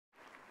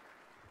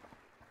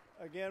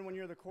again, when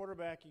you're the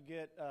quarterback, you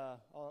get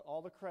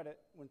all the credit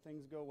when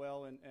things go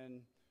well,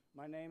 and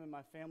my name and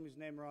my family's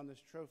name are on this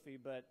trophy.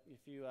 But if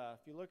you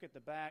look at the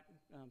back,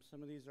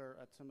 some of these are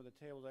at some of the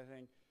tables, I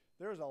think.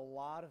 There's a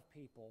lot of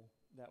people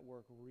that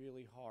work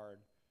really hard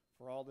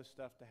for all this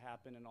stuff to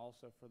happen, and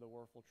also for the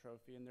Wuerffel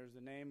Trophy. And there's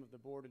the name of the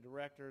board of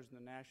directors and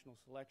the National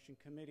Selection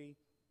Committee.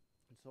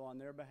 And so on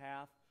their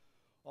behalf,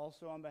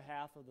 also on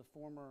behalf of the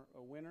former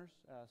winners,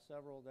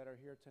 several that are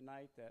here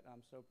tonight that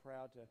I'm so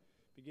proud to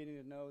be getting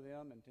to know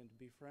them and to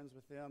be friends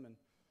with them. And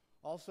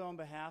also on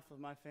behalf of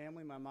my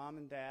family, my mom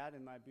and dad,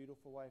 and my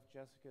beautiful wife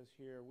Jessica's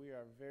here, we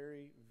are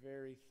very,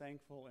 very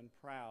thankful and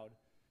proud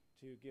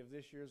to give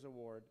this year's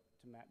award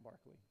to Matt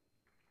Barkley.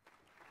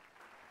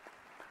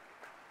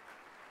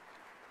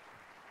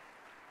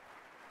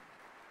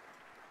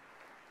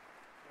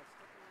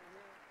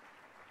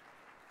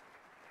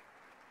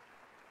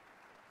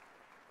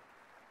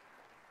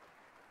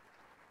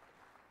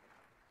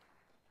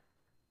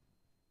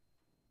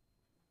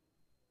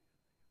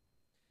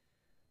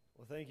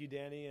 Well, thank you,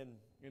 Danny, and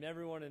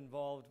everyone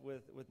involved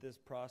with this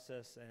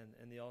process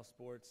and the All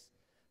Sports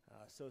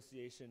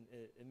Association.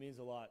 It means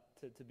a lot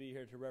to be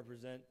here to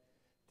represent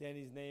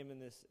Danny's name in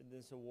this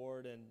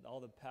award, and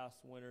all the past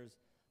winners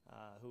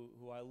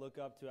who I look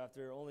up to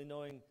after only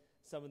knowing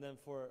some of them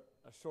for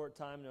a short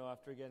time now.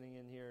 After getting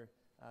in here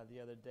the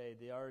other day,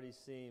 they already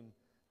seem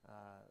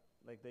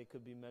like they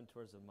could be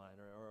mentors of mine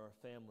or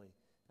a family.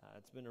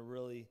 It's been a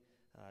really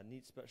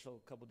neat,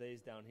 special couple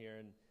days down here,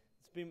 and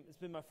it's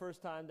been my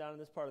first time down in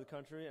this part of the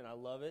country, and I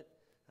love it.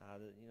 A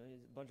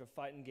bunch of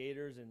fighting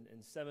Gators and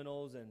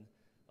Seminoles and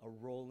a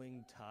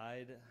rolling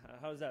tide.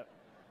 How's that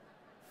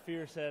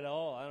fierce at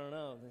all? I don't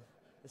know.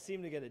 They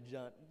seem to get it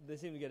done.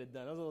 That was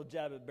a little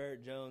jab at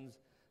Barrett Jones.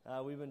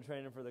 We've been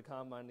training for the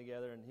combine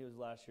together, and he was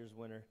last year's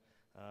winner.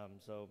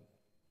 So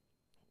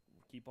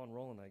keep on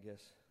rolling, I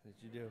guess,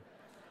 that you do.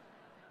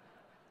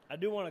 I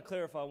do want to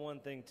clarify one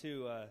thing,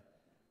 too.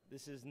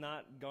 This is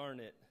not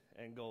garnet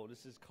and gold.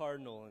 This is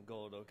cardinal and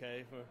gold,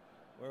 okay?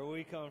 Where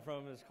we come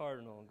from is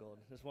cardinal and gold.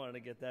 Just wanted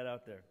to get that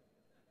out there.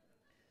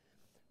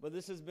 But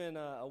this has been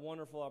a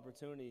wonderful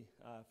opportunity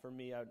for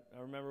me. I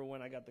remember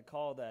when I got the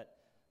call that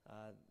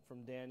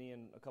from Danny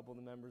and a couple of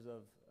the members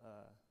of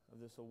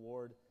this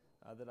award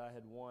that I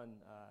had won.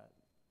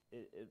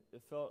 It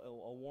felt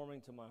a warming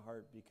to my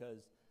heart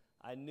because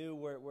I knew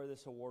where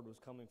this award was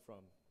coming from.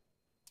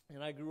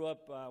 And I grew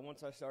up,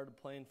 once I started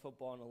playing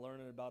football and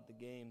learning about the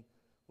game,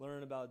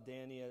 learning about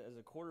Danny as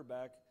a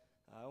quarterback,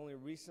 I only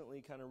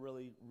recently kind of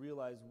really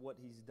realized what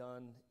he's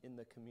done in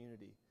the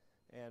community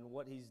and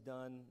what he's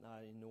done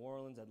in New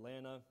Orleans,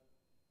 Atlanta,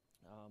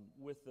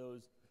 with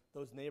those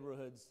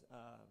neighborhoods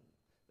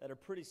that are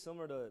pretty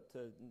similar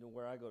to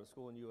where I go to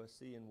school in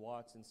USC, in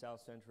Watts, in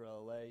South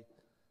Central LA.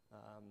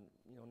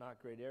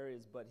 Not great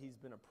areas, but he's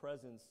been a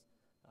presence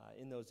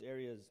in those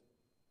areas.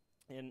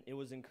 And it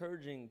was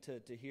encouraging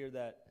to hear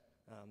that.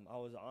 I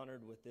was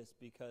honored with this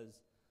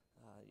because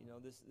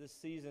this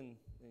season,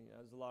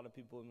 as a lot of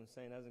people have been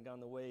saying, hasn't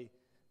gone the way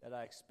that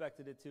I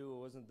expected it to. It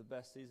wasn't the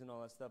best season,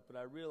 all that stuff. But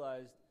I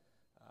realized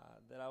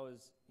that I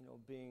was,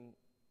 being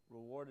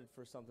rewarded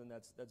for something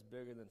that's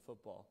bigger than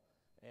football.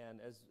 And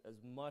as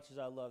much as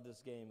I love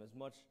this game, as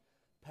much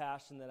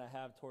passion that I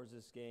have towards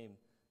this game,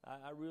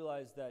 I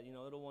realized that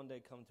it'll one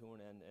day come to an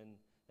end,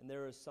 and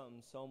there is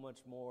something so much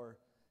more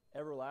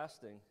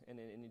everlasting and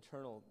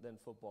eternal than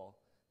football.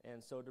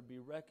 And so to be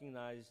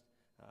recognized,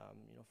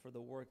 for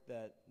the work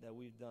that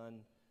we've done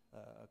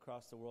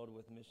across the world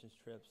with missions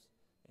trips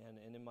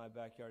and in my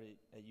backyard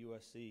at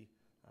USC,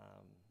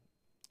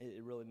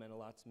 it really meant a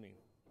lot to me.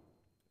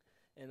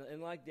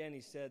 And like Danny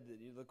said,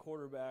 the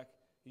quarterback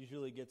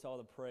usually gets all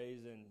the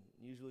praise and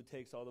usually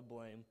takes all the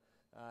blame.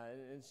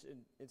 And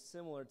it's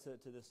similar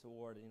to this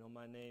award.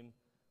 My name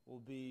will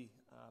be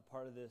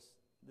part of this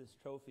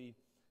trophy,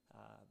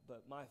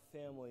 but my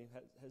family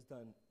has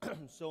done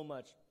so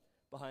much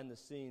behind the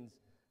scenes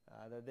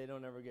that they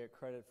don't ever get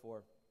credit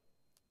for.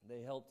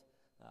 They helped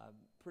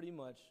pretty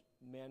much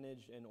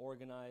manage and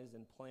organize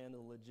and plan the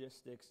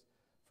logistics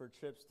for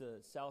trips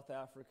to South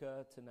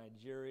Africa, to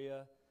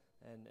Nigeria,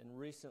 and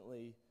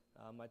recently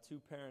my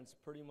two parents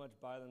pretty much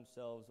by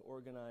themselves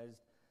organized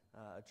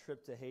a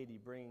trip to Haiti,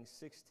 bringing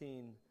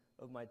 16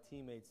 of my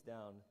teammates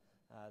down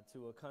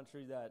to a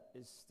country that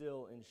is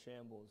still in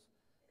shambles.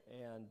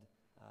 And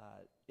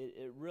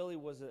it really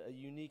was a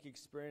unique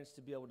experience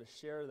to be able to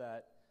share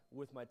that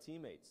with my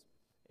teammates.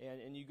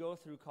 And you go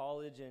through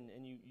college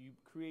and you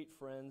create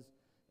friends,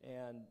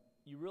 and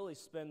you really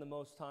spend the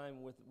most time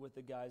with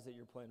the guys that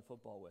you're playing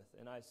football with.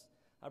 And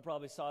I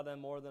probably saw them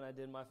more than I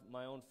did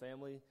my own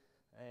family.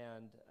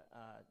 And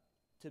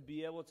to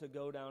be able to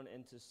go down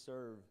and to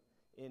serve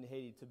in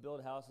Haiti, to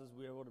build houses,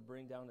 we were able to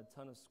bring down a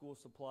ton of school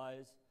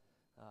supplies,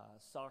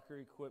 soccer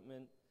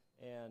equipment,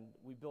 and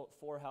we built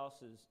 4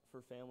 houses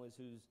for families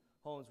whose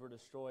homes were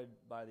destroyed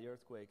by the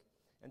earthquake.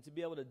 And to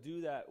be able to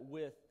do that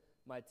with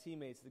my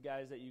teammates, the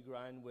guys that you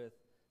grind with,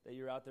 that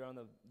you're out there on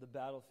the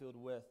battlefield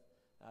with,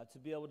 to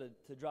be able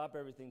to drop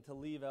everything, to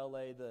leave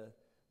LA,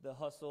 the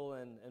hustle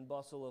and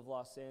bustle of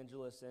Los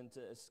Angeles and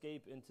to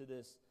escape into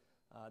this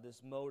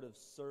mode of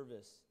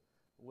service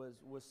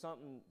was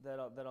something that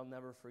I'll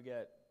never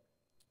forget.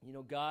 You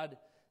know, God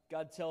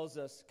tells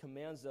us,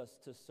 commands us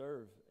to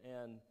serve,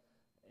 and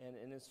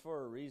it's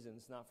for a reason.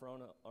 It's not for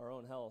our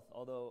own health.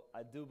 Although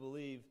I do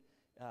believe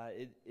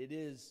it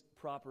is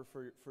proper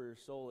for your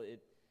soul.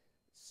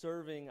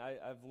 Serving,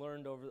 I've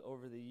learned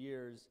over the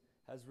years,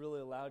 has really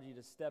allowed you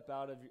to step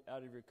out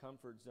of your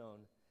comfort zone,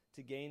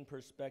 to gain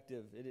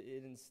perspective.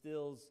 It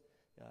instills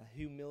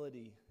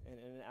humility and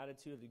an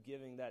attitude of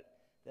giving that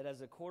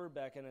as a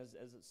quarterback and as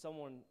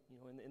someone, you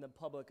know, in the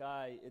public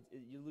eye,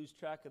 you lose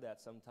track of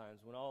that sometimes.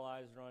 When all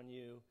eyes are on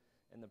you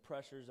and the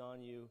pressure's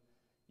on you,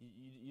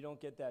 you don't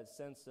get that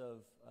sense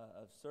of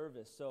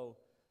service. So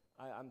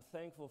I'm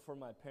thankful for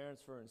my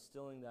parents for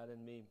instilling that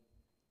in me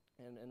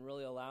and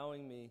really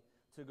allowing me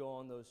to go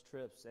on those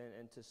trips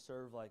and to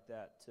serve like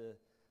that, to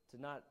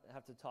not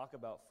have to talk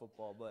about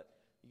football, but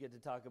you get to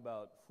talk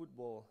about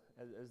football,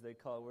 as they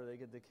call it, where they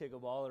get to kick a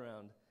ball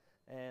around.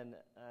 And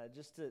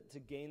just to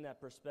gain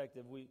that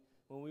perspective,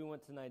 when we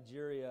went to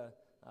Nigeria,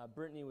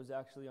 Brittany was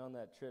actually on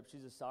that trip.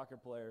 She's a soccer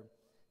player,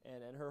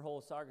 and her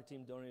whole soccer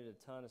team donated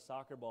a ton of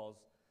soccer balls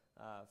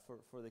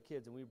for the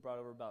kids, and we brought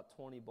over about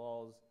 20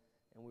 balls,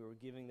 and we were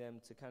giving them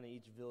to kind of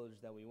each village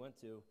that we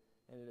went to.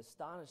 And it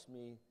astonished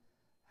me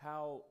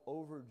how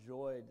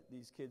overjoyed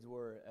these kids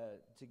were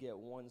to get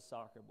one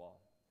soccer ball.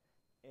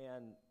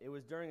 And it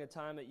was during a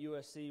time at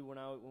USC when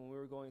we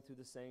were going through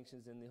the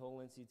sanctions and the whole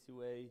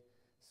NC2A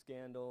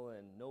scandal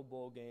and no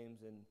bowl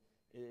games, and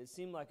it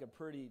seemed like a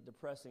pretty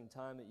depressing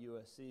time at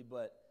USC.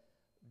 But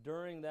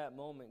during that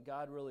moment,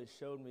 God really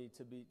showed me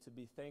to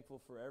be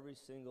thankful for every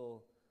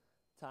single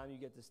time you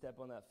get to step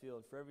on that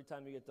field, for every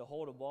time you get to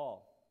hold a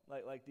ball,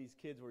 like these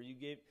kids were.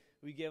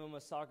 We gave them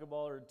a soccer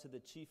ball or to the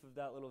chief of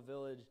that little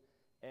village,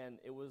 and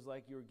it was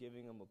like you were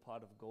giving them a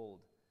pot of gold.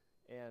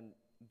 And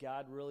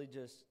God really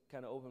just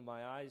kind of opened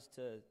my eyes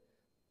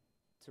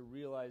to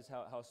realize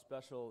how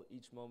special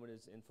each moment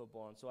is in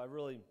football. And so I've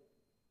really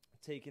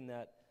taken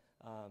that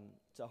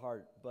to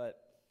heart. But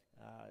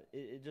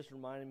it just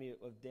reminded me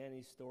of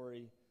Danny's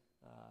story,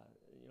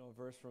 a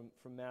verse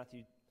from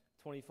Matthew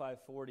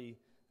 25:40,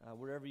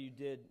 whatever you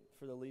did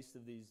for the least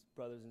of these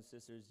brothers and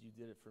sisters, you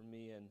did it for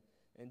me.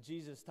 And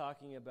Jesus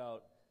talking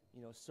about,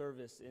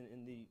 service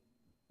in the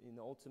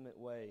ultimate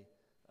way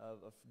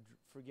of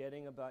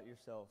forgetting about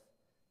yourself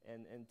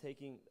and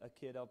taking a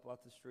kid up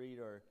off the street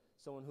or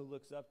someone who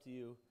looks up to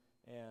you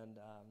and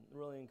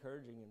really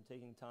encouraging him,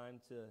 taking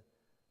time to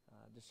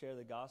share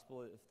the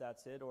gospel if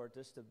that's it, or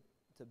just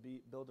to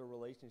build a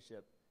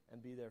relationship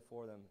and be there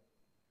for them.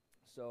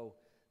 So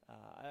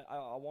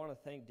I want to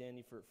thank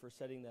Danny for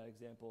setting that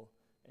example,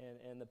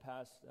 and the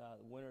past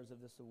winners of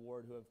this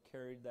award who have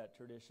carried that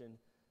tradition.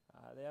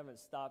 They haven't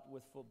stopped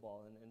with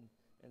football,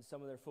 and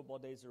some of their football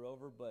days are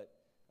over, but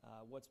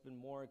what's been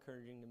more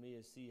encouraging to me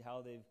is see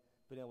how they've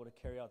been able to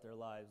carry out their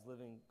lives,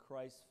 living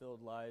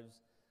Christ-filled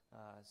lives,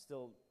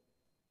 still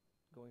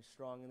going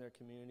strong in their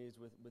communities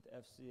with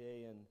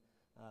FCA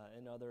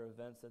and other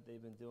events that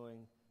they've been doing.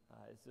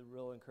 It's a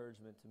real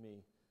encouragement to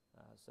me.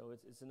 So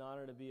it's an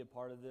honor to be a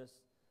part of this,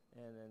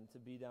 and to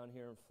be down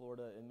here in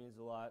Florida. It means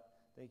a lot.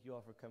 Thank you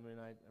all for coming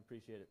tonight. I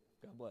appreciate it.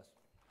 God bless.